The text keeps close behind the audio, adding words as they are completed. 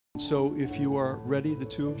So if you are ready, the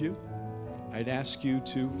two of you, I'd ask you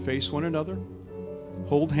to face one another,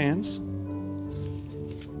 hold hands.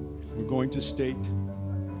 We're going to state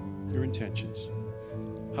your intentions.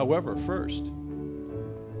 However, first,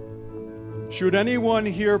 should anyone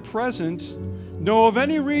here present know of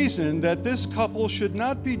any reason that this couple should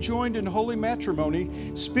not be joined in holy matrimony,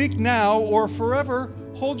 speak now or forever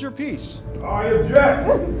hold your peace. I object.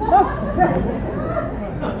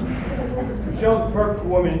 Michelle's a perfect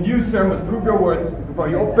woman, and you, sir, must prove your worth in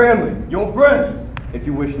front of your family, your friends, if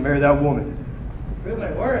you wish to marry that woman. Prove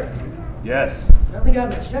my worth? Yes. I don't think I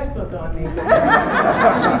have a checkbook on me. Take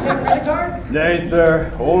credit cards? Nay,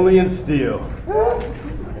 sir, only in steel.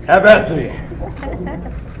 Have at thee.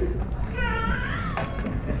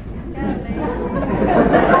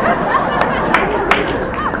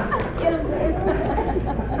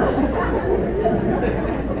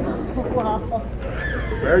 Wow.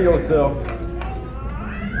 Prepare yourself.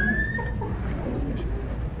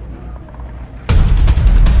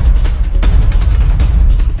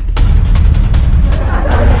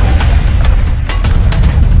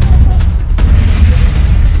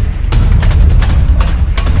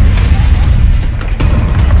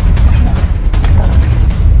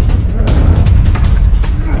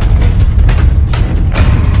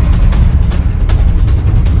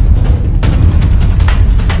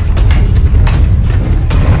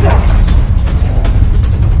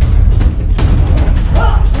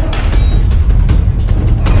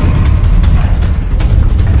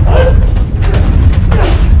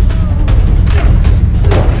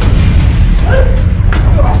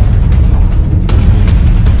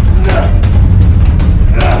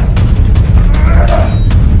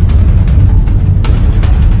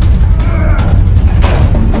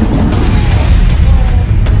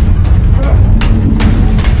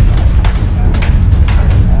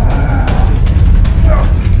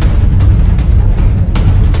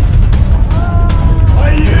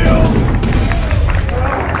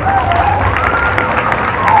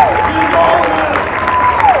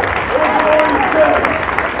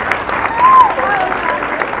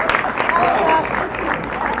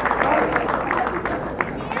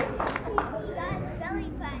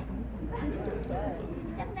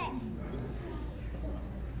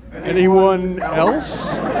 Anyone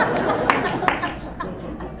else?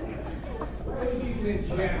 Ladies and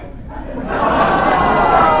gentlemen.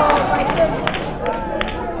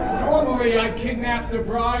 Normally I kidnap the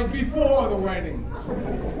bride before the wedding,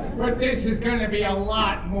 but this is going to be a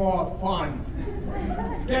lot more fun.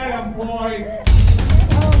 Get 'em, boys.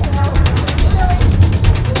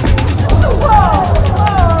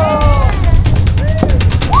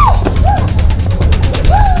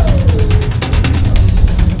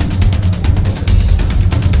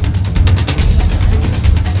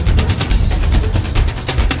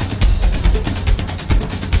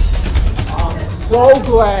 So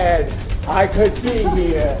glad I could be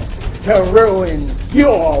here to ruin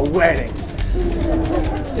your wedding.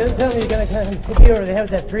 Don't tell me you're gonna come take you over to have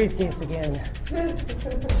that briefcase again.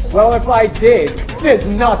 Well, if I did, there's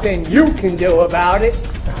nothing you can do about it.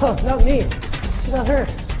 Oh, not me. What about her?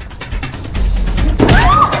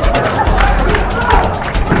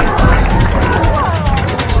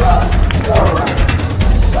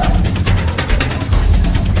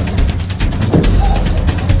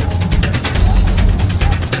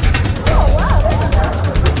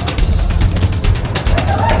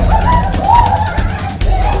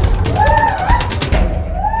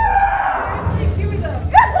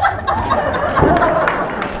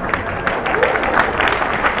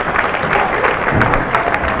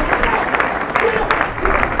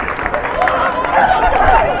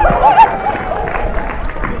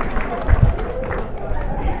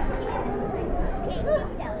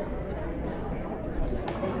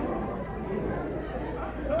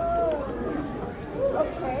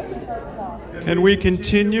 Can we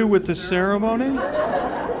continue with the ceremony? The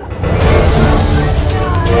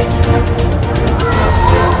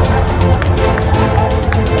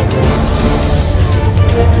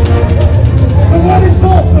wedding's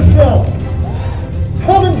off, Michelle!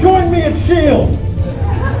 Come and join me at Shield!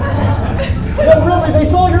 Yeah, really, they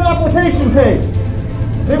saw your application tape.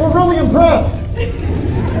 They were really impressed.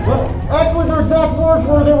 Well, actually, their exact words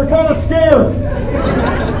were they were kind of scared.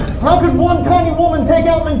 How could one tiny woman take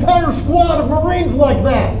out an entire squad of Marines like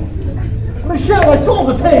that? Michelle, I saw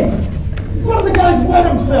the tape. One of the guys wet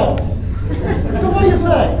himself. So what do you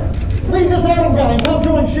say? Leave this Adam guy and come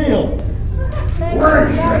join Shield. Where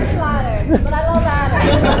is she? But I love Adam.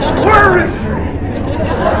 Where is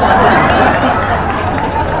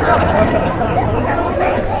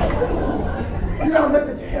she? You don't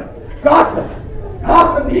listen to him. Gossip!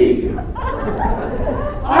 Gossip! He need you.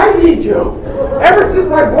 I need you. Ever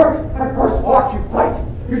since I first watched you fight,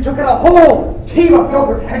 you took in a whole team of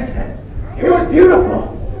Gilbert henchmen. It was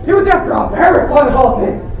beautiful. It was after a marathon of all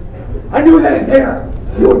things. I knew that in there,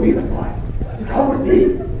 you would be the one to come with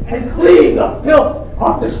me and clean the filth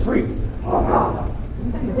off the streets of Gotham.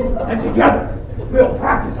 And together, we'll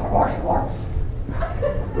practice our martial arts.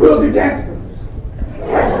 We'll do dance moves.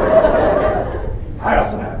 I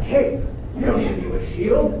also have a cave. You don't need to be with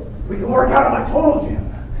Shield. We can work out at my total gym.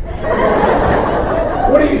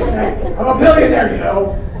 What do you say? I'm a billionaire, you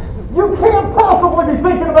know. You can't possibly be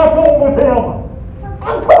thinking about going with him.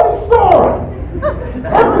 I'm Tony Stark.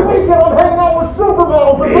 Every weekend I'm hanging out with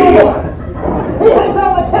supermodels and robots. He hangs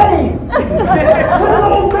out in the cave with an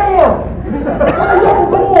old man and a young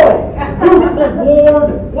boy. Youthful Ward.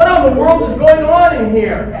 What in the world is going on in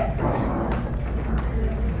here?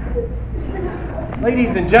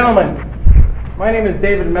 Ladies and gentlemen, my name is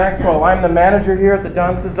David Maxwell. I'm the manager here at the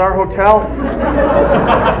Don Cesar Hotel.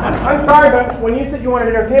 I'm sorry, but when you said you wanted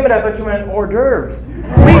entertainment, I thought you meant hors d'oeuvres.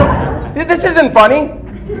 This isn't funny.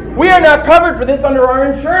 We are not covered for this under our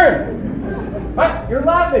insurance. What? You're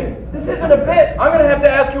laughing. This isn't a bit. I'm going to have to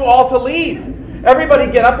ask you all to leave. Everybody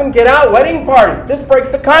get up and get out. Wedding party. This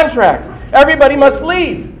breaks the contract. Everybody must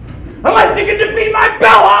leave. Unless you can defeat my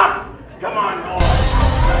bellhops! Come on, boys.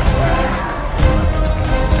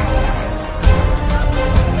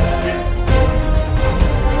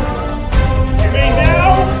 You may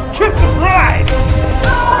now kiss the bride!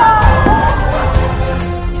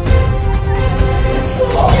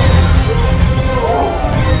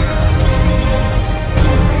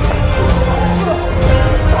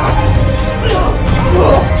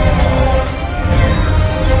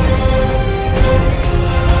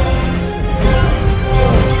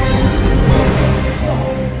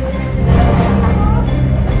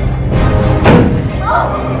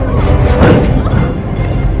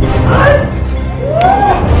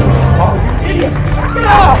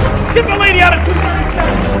 Get the lady out of 237!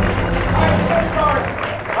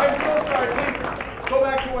 I'm so sorry. Please go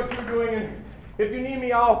back to what you're doing, and if you need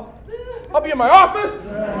me, I'll be in my office.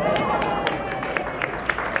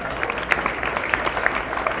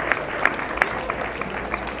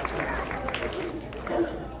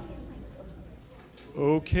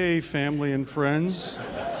 Okay, family and friends.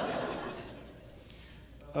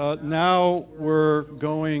 Now we're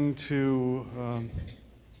going to,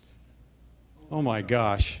 oh my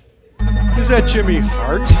gosh. Is that Jimmy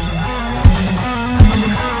Hart? You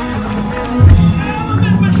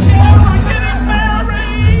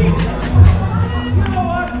know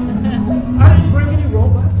what? I didn't bring any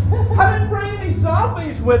robots. I didn't bring any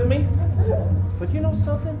zombies with me. But you know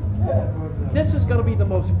something? This is going to be the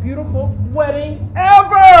most beautiful wedding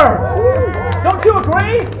ever! Don't you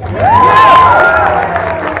agree? Yes!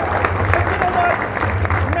 You know what?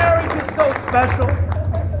 Marriage is so special.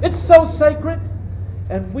 It's so sacred.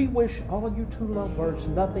 And we wish all of you two lovebirds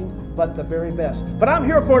nothing but the very best. But I'm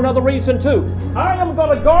here for another reason too. I am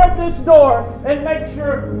going to guard this door and make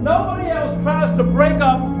sure nobody else tries to break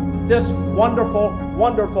up this wonderful,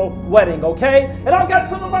 wonderful wedding, okay? And I've got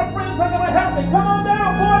some of my friends that are going to help me. Come on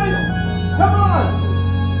down, boys. Come on.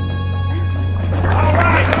 All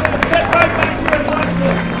right, I'm going to sit right back here and watch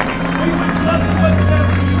this. We wish nothing but the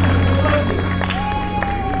best for you. Thank you.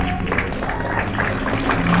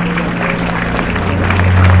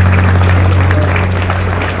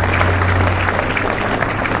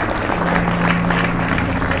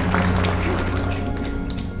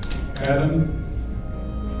 Adam,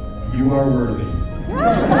 you are worthy.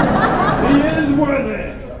 He is worthy.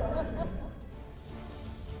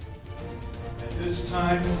 At this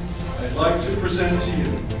time, I'd like to present to you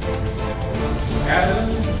Adam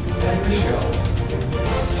and Michelle,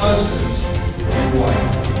 husband